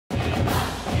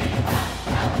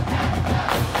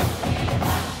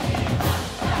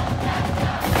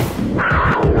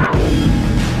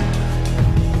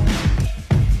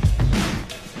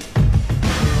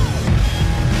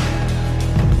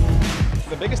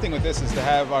thing with this is to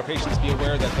have our patients be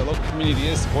aware that the local community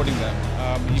is supporting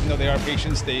them. Even though they are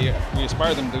patients, we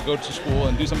aspire them to go to school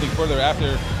and do something further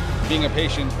after being a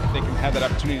patient. They can have that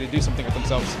opportunity to do something with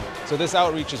themselves. So this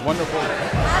outreach is wonderful.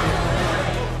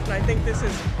 I think this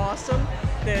is awesome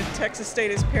that Texas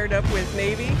State is paired up with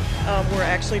Navy. We're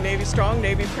actually Navy strong,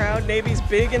 Navy proud. Navy's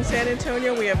big in San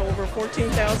Antonio. We have over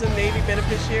 14,000 Navy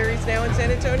beneficiaries now in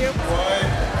San Antonio.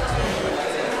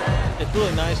 It's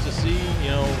really nice to see,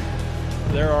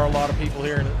 there are a lot of people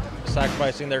here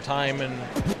sacrificing their time and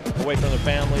away from their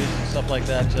families and stuff like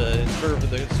that to serve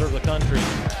the country.